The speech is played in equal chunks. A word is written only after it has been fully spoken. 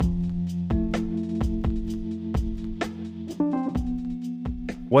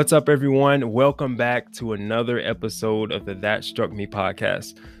What's up, everyone? Welcome back to another episode of the That Struck Me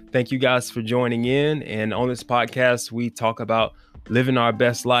podcast. Thank you guys for joining in. And on this podcast, we talk about living our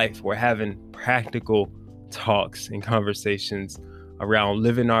best life. We're having practical talks and conversations around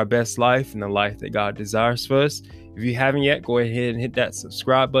living our best life and the life that God desires for us. If you haven't yet, go ahead and hit that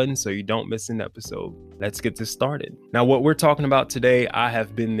subscribe button so you don't miss an episode. Let's get this started. Now, what we're talking about today, I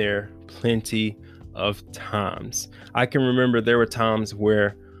have been there plenty of times. I can remember there were times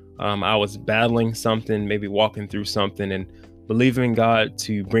where I was battling something, maybe walking through something and believing God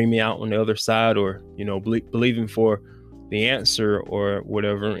to bring me out on the other side, or, believing for the answer or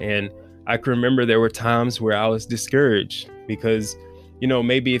whatever. And I can remember there were times where I was discouraged because,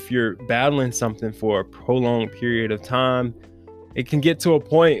 maybe if you're battling something for a prolonged period of time, it can get to a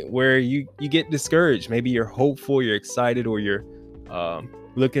point where you get discouraged. Maybe you're hopeful, you're excited, or you're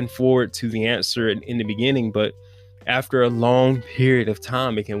looking forward to the answer in the beginning, but after a long period of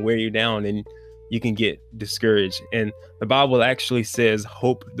time, it can wear you down and you can get discouraged. And the Bible actually says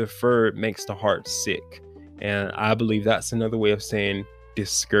hope deferred makes the heart sick. And I believe that's another way of saying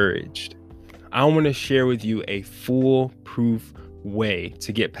discouraged. I want to share with you a foolproof way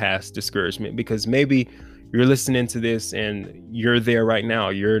to get past discouragement, because maybe you're listening to this and you're there right now.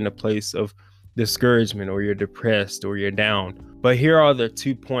 You're in a place of discouragement, or you're depressed, or you're down. But here are the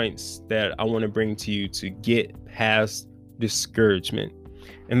 2 points that I want to bring to you to get past discouragement.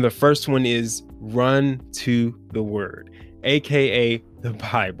 And the first one is run to the Word, aka the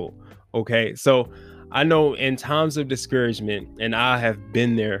Bible. Okay, so I know in times of discouragement, and I have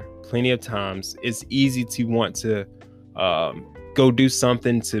been there plenty of times, it's easy to want to go do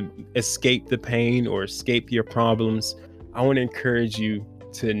something to escape the pain or escape your problems. I want to encourage you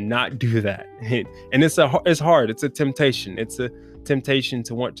to not do that. And it's hard. It's a temptation. It's a temptation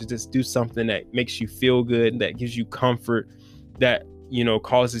to want to just do something that makes you feel good, that gives you comfort, that,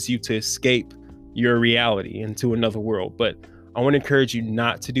 causes you to escape your reality into another world. But I want to encourage you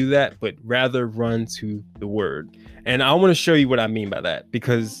not to do that, but rather run to the Word. And I want to show you what I mean by that,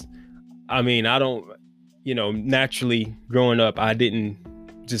 because I don't, naturally growing up, I didn't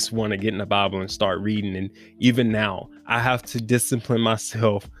just want to get in the Bible and start reading. And even now, I have to discipline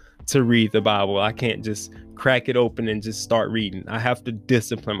myself to read the Bible. I can't just crack it open and just start reading. I have to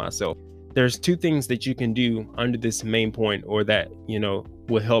discipline myself. There's 2 things that you can do under this main point, or that,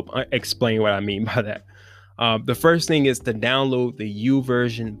 will help explain what I mean by that. The first thing is to download the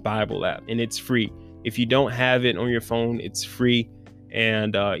YouVersion Bible app, and it's free. If you don't have it on your phone, it's free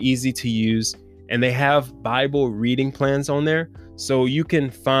and easy to use. And they have Bible reading plans on there. So you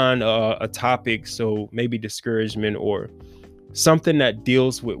can find a topic, so maybe discouragement or something that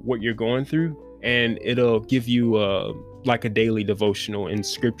deals with what you're going through, and it'll give you like a daily devotional in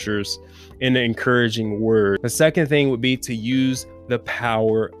scriptures and an encouraging word. The second thing would be to use the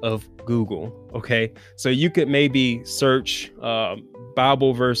power of Google. Okay, so you could maybe search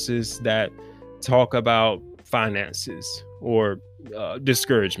Bible verses that talk about finances or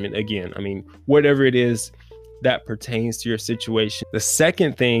discouragement. Again, whatever it is that pertains to your situation. The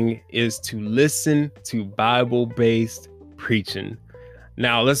second thing is to listen to Bible-based preaching.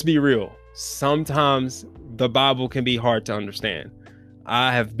 Now, let's be real. Sometimes the Bible can be hard to understand.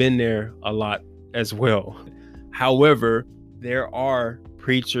 I have been there a lot as well. However, there are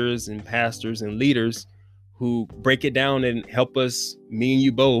preachers and pastors and leaders who break it down and help us, me and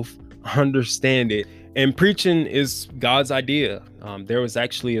you both, understand it. And preaching is God's idea. There was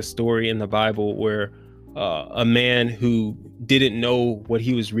actually a story in the Bible where a man who didn't know what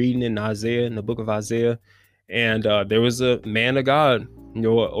he was reading in the book of Isaiah, and there was a man of God,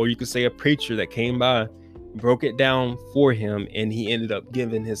 or you could say a preacher that came by, broke it down for him, and he ended up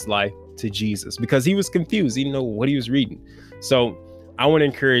giving his life to Jesus because he was confused. He didn't know what he was reading. So I want to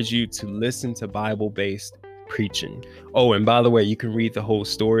encourage you to listen to Bible-based preaching. Oh, and by the way, you can read the whole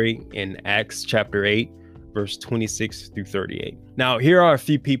story in Acts chapter 8, verse 26 through 38. Now, here are a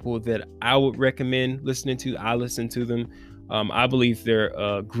few people that I would recommend listening to. I listen to them. I believe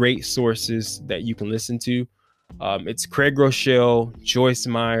they're great sources that you can listen to. It's Craig Rochelle, Joyce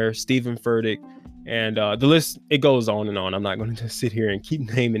Meyer, Stephen Furtick, and the list, it goes on and on. I'm not going to just sit here and keep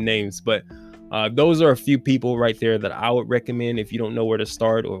naming names, but those are a few people right there that I would recommend if you don't know where to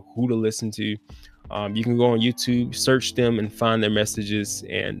start or who to listen to. You can go on YouTube, search them, and find their messages,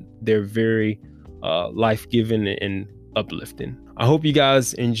 and they're very life-giving and uplifting. I hope you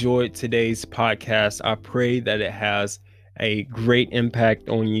guys enjoyed today's podcast. I pray that it has a great impact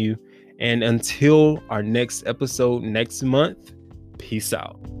on you. And until our next episode next month, peace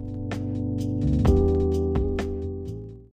out.